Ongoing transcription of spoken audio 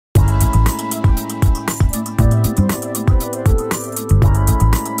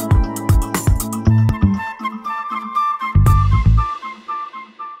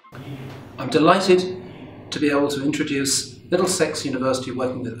delighted to be able to introduce Middlesex University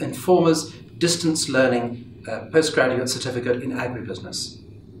working with Informer's distance learning postgraduate certificate in agribusiness.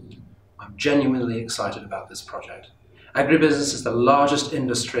 I'm genuinely excited about this project. Agribusiness is the largest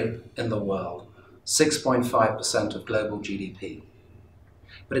industry in the world, 6.5% of global GDP.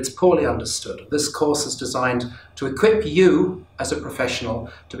 But it's poorly understood. This course is designed to equip you as a professional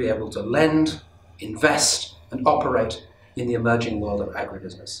to be able to lend, invest, and operate in the emerging world of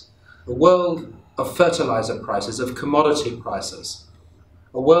agribusiness. A world of fertilizer prices, of commodity prices,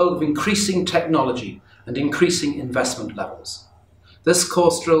 a world of increasing technology and increasing investment levels. This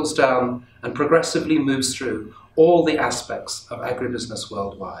course drills down and progressively moves through all the aspects of agribusiness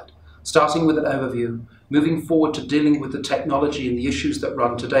worldwide, starting with an overview, moving forward to dealing with the technology and the issues that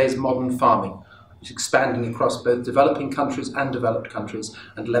run today's modern farming, which is expanding across both developing countries and developed countries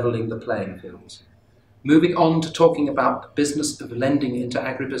and levelling the playing fields. Moving on to talking about the business of lending into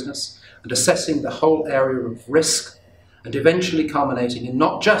agribusiness and assessing the whole area of risk, and eventually culminating in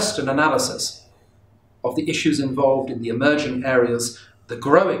not just an analysis of the issues involved in the emerging areas, the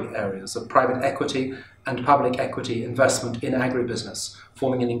growing areas of private equity and public equity investment in agribusiness,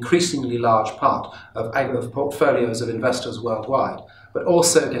 forming an increasingly large part of portfolios of investors worldwide, but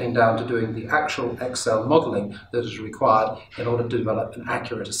also getting down to doing the actual Excel modelling that is required in order to develop an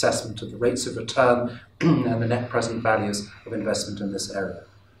accurate assessment of the rates of return and the net present values of investment in this area.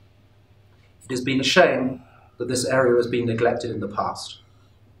 It has been a shame that this area has been neglected in the past.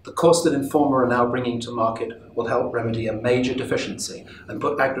 The course that Informer are now bringing to market will help remedy a major deficiency and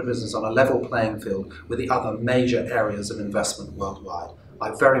put agribusiness on a level playing field with the other major areas of investment worldwide.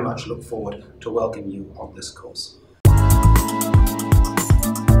 I very much look forward to welcoming you on this course.